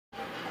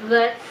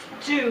Let's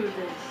do this.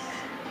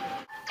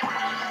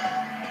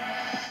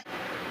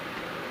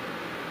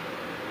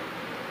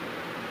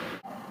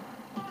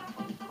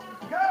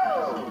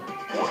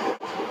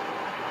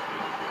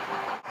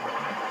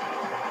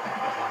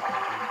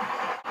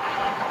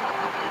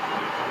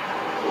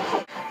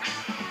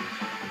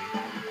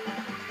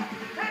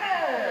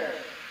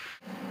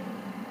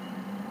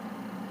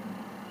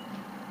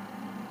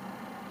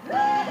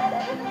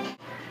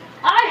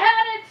 I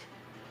had it!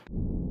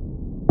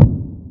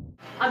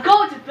 I'm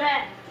going to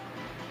bed.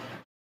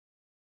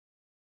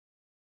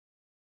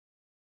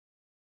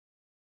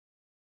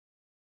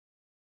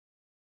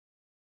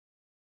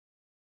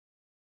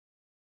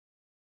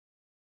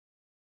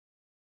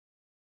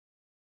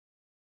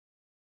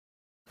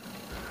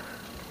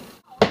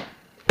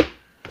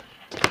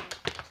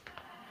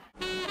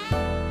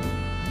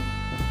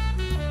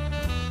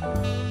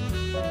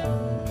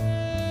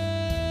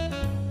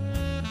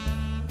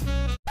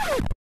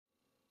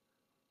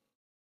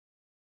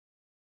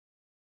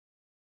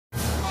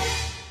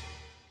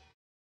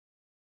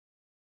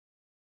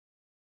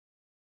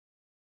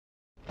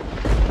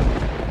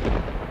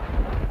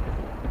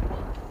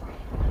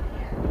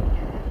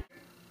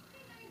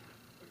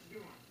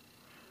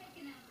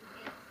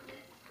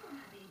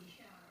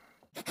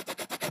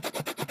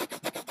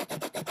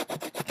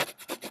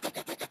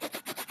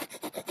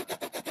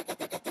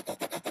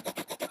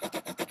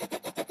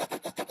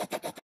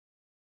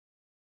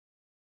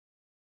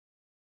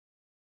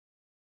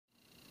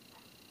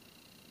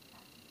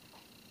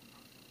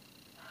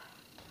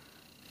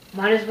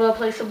 Might as well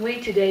play some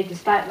Wii today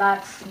despite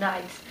last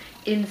night's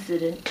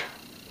incident.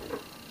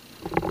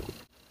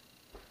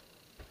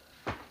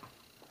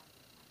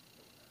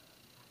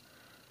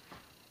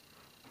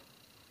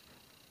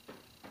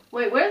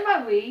 Wait, where's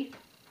my Wii?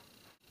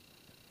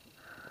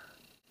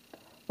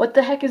 What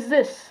the heck is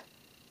this?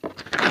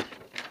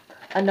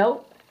 A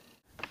note?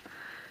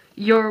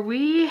 Your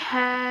Wii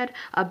had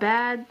a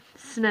bad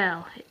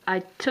smell.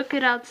 I took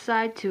it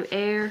outside to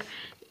air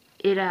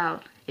it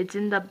out. It's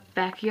in the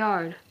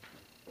backyard.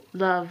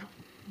 Love,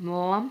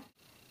 Mom.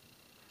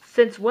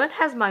 Since when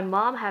has my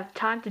mom have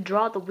time to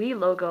draw the Wii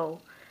logo?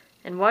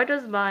 And why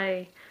does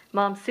my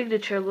mom's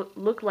signature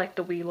look like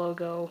the Wii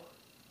logo?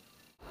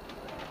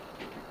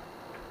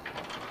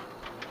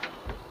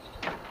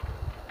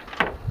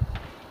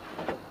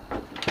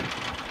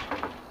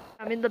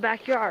 I'm in the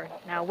backyard.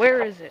 Now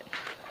where is it?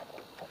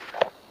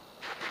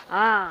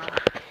 Ah,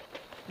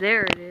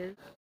 there it is.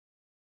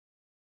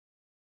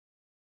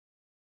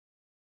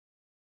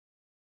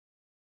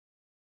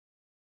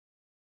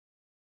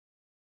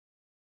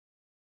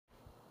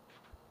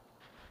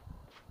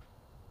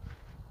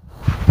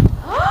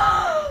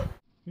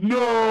 No!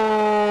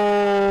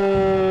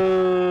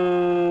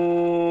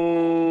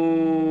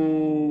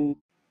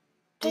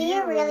 Do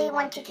you really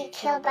want to get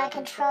killed by a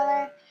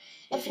controller?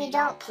 If you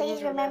don't,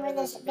 please remember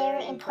this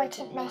very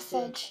important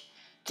message.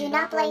 Do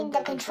not blame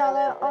the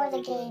controller or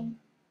the game.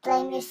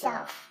 Blame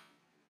yourself.